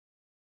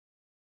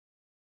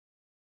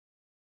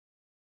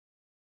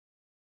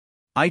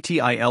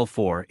ITIL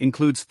 4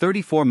 includes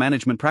 34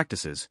 management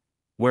practices,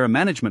 where a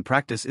management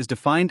practice is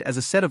defined as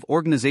a set of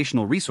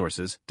organizational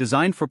resources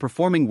designed for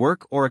performing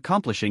work or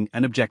accomplishing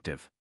an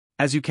objective.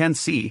 As you can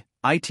see,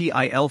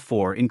 ITIL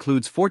 4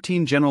 includes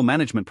 14 general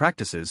management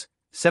practices,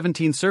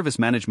 17 service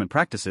management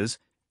practices,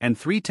 and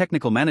 3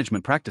 technical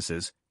management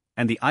practices,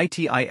 and the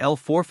ITIL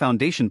 4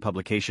 Foundation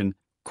publication,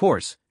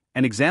 course,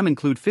 and exam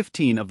include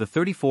 15 of the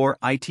 34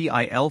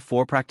 ITIL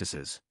 4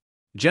 practices.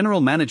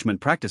 General management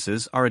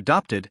practices are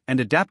adopted and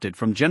adapted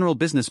from general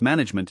business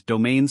management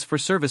domains for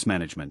service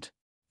management.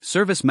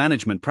 Service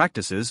management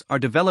practices are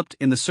developed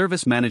in the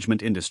service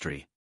management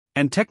industry.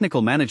 And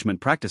technical management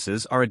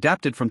practices are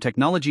adapted from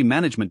technology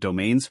management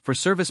domains for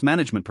service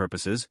management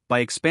purposes by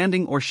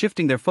expanding or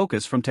shifting their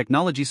focus from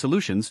technology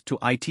solutions to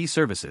IT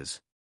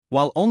services.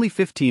 While only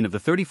 15 of the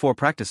 34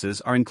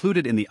 practices are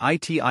included in the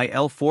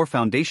ITIL 4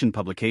 Foundation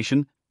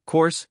publication,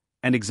 course,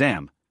 and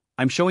exam,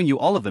 I'm showing you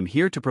all of them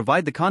here to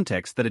provide the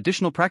context that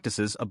additional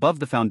practices above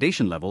the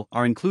foundation level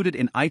are included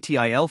in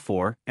ITIL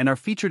 4 and are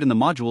featured in the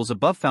modules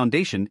above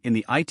foundation in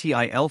the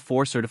ITIL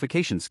 4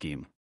 certification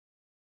scheme.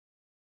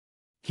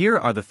 Here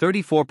are the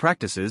 34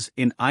 practices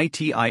in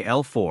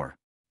ITIL 4.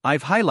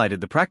 I've highlighted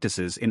the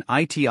practices in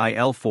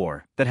ITIL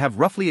 4 that have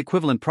roughly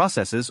equivalent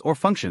processes or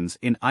functions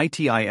in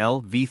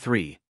ITIL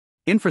V3.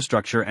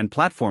 Infrastructure and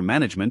platform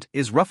management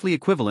is roughly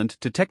equivalent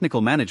to technical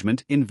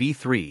management in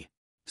V3.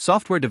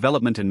 Software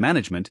development and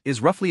management is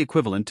roughly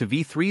equivalent to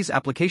V3's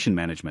application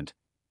management,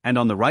 and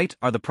on the right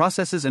are the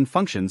processes and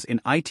functions in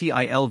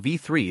ITIL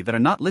V3 that are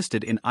not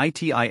listed in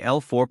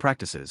ITIL 4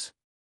 practices.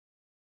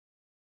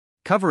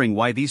 Covering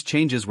why these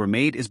changes were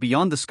made is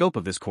beyond the scope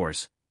of this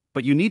course,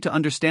 but you need to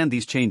understand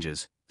these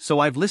changes, so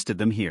I've listed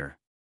them here.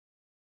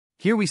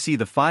 Here we see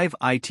the 5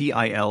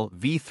 ITIL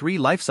V3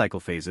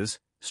 lifecycle phases: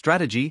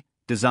 strategy,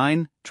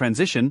 design,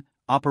 transition,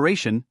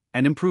 operation,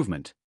 and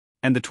improvement,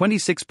 and the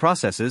 26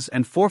 processes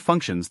and 4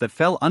 functions that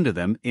fell under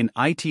them in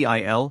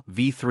ITIL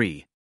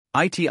V3.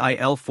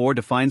 ITIL 4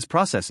 defines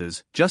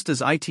processes just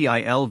as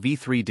ITIL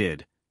V3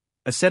 did,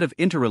 a set of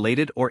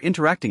interrelated or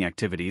interacting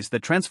activities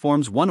that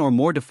transforms one or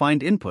more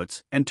defined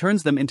inputs and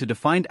turns them into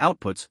defined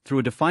outputs through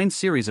a defined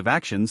series of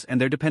actions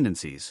and their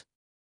dependencies.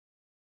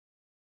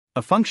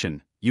 A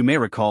function, you may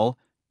recall,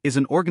 is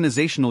an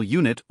organizational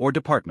unit or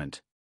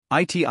department.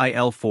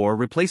 ITIL 4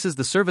 replaces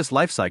the service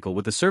lifecycle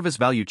with the service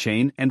value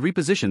chain and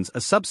repositions a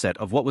subset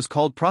of what was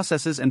called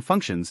processes and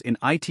functions in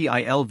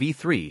ITIL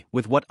V3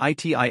 with what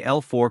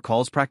ITIL 4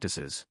 calls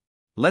practices.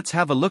 Let's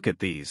have a look at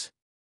these.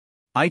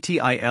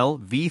 ITIL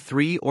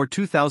V3 or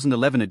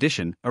 2011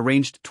 edition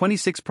arranged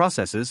 26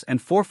 processes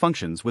and 4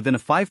 functions within a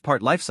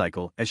 5-part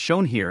lifecycle as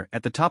shown here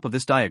at the top of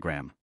this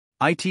diagram.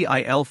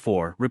 ITIL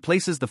 4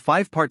 replaces the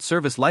 5-part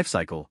service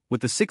lifecycle with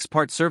the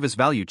 6-part service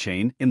value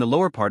chain in the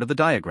lower part of the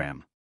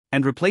diagram,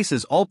 and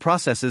replaces all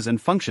processes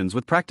and functions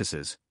with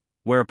practices,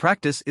 where a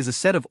practice is a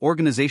set of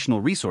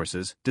organizational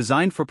resources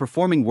designed for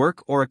performing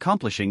work or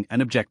accomplishing an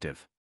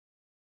objective.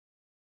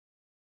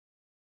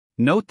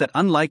 Note that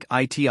unlike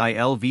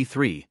ITIL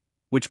V3,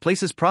 which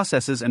places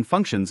processes and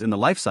functions in the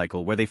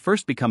lifecycle where they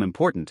first become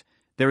important,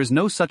 there is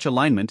no such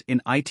alignment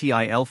in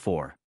ITIL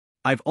 4.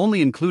 I've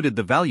only included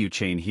the value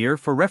chain here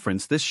for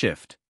reference this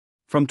shift.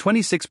 From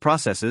 26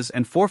 processes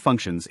and 4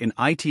 functions in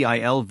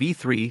ITIL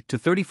V3 to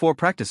 34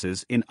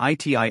 practices in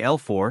ITIL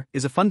 4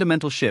 is a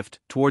fundamental shift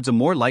towards a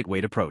more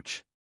lightweight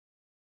approach.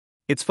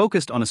 It's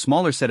focused on a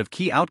smaller set of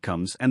key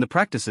outcomes and the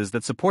practices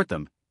that support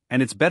them,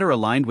 and it's better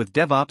aligned with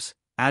DevOps,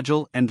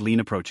 Agile, and Lean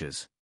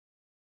approaches.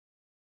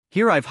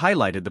 Here I've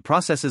highlighted the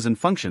processes and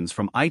functions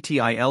from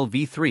ITIL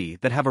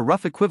V3 that have a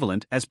rough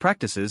equivalent as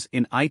practices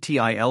in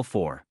ITIL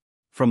 4.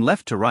 From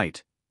left to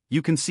right,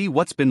 you can see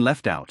what's been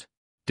left out: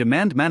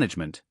 demand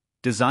management,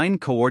 design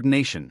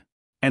coordination,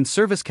 and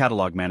service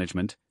catalog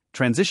management,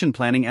 transition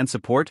planning and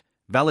support,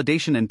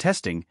 validation and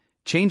testing,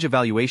 change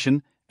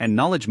evaluation, and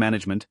knowledge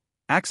management,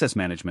 access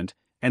management,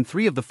 and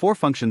 3 of the 4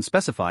 functions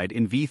specified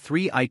in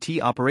V3 IT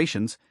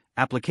operations,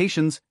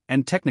 applications,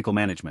 and technical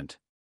management.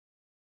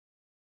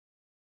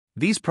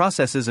 These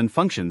processes and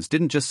functions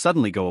didn't just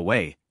suddenly go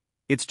away,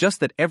 it's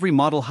just that every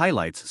model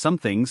highlights some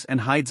things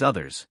and hides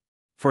others.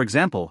 For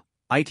example,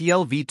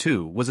 ITIL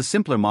V2 was a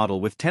simpler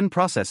model with 10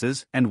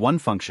 processes and 1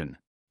 function.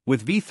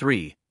 With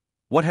V3,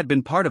 what had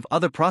been part of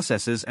other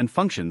processes and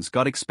functions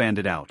got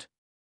expanded out.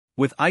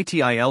 With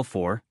ITIL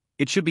 4,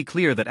 it should be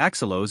clear that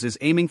Axelos is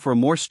aiming for a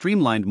more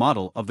streamlined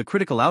model of the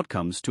critical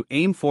outcomes to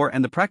aim for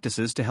and the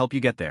practices to help you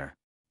get there.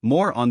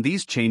 More on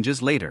these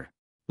changes later.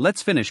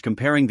 Let's finish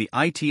comparing the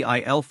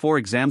ITIL 4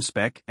 exam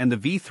spec and the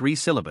V3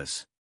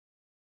 syllabus.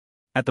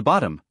 At the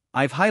bottom,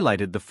 I've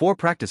highlighted the 4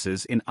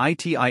 practices in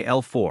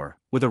ITIL 4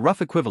 with a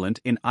rough equivalent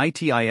in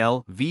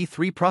ITIL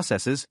V3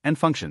 processes and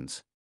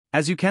functions.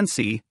 As you can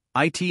see,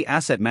 IT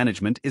asset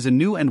management is a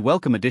new and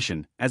welcome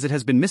addition as it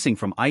has been missing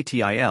from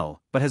ITIL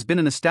but has been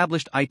an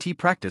established IT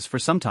practice for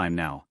some time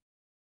now.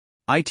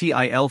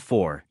 ITIL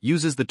 4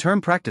 uses the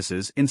term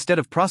practices instead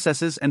of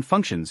processes and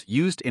functions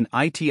used in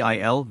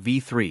ITIL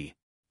V3.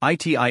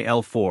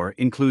 ITIL 4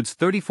 includes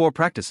 34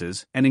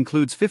 practices and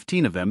includes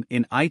 15 of them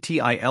in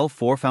ITIL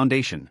 4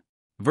 Foundation.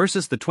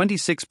 versus the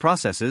 26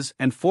 processes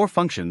and 4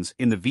 functions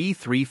in the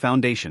V3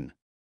 foundation.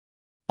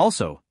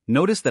 Also,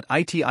 notice that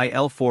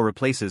ITIL 4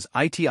 replaces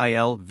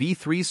ITIL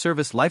V3's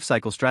service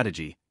lifecycle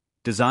strategy,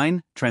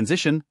 design,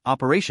 transition,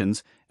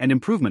 operations, and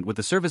improvement with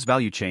the service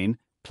value chain,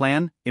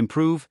 plan,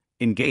 improve,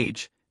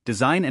 engage,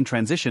 design and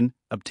transition,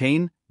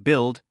 obtain,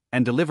 build,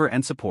 and deliver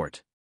and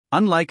support.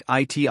 Unlike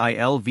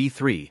ITIL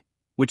V3,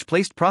 which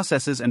placed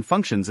processes and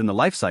functions in the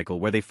lifecycle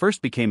where they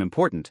first became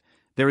important,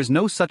 there is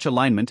no such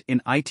alignment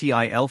in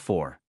ITIL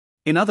 4.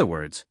 In other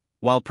words,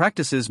 while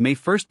practices may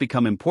first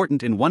become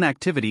important in one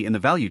activity in the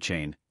value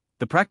chain,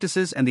 the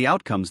practices and the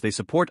outcomes they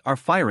support are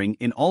firing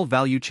in all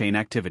value chain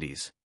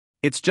activities.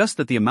 It's just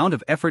that the amount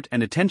of effort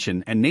and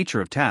attention and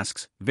nature of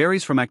tasks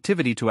varies from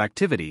activity to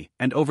activity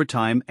and over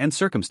time and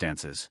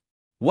circumstances.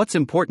 What's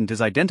important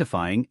is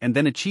identifying and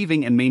then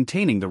achieving and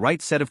maintaining the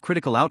right set of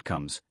critical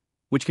outcomes,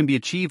 which can be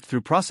achieved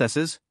through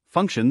processes,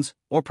 functions,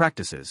 or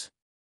practices.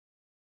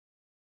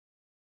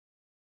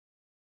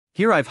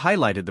 Here I've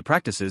highlighted the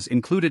practices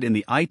included in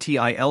the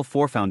ITIL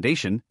 4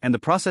 foundation and the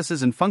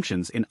processes and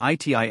functions in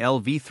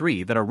ITIL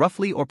V3 that are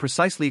roughly or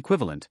precisely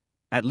equivalent,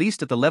 at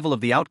least at the level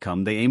of the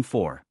outcome they aim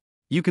for.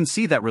 You can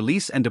see that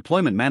release and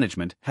deployment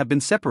management have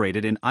been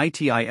separated in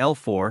ITIL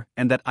 4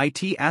 and that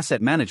IT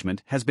asset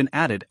management has been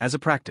added as a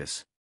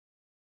practice.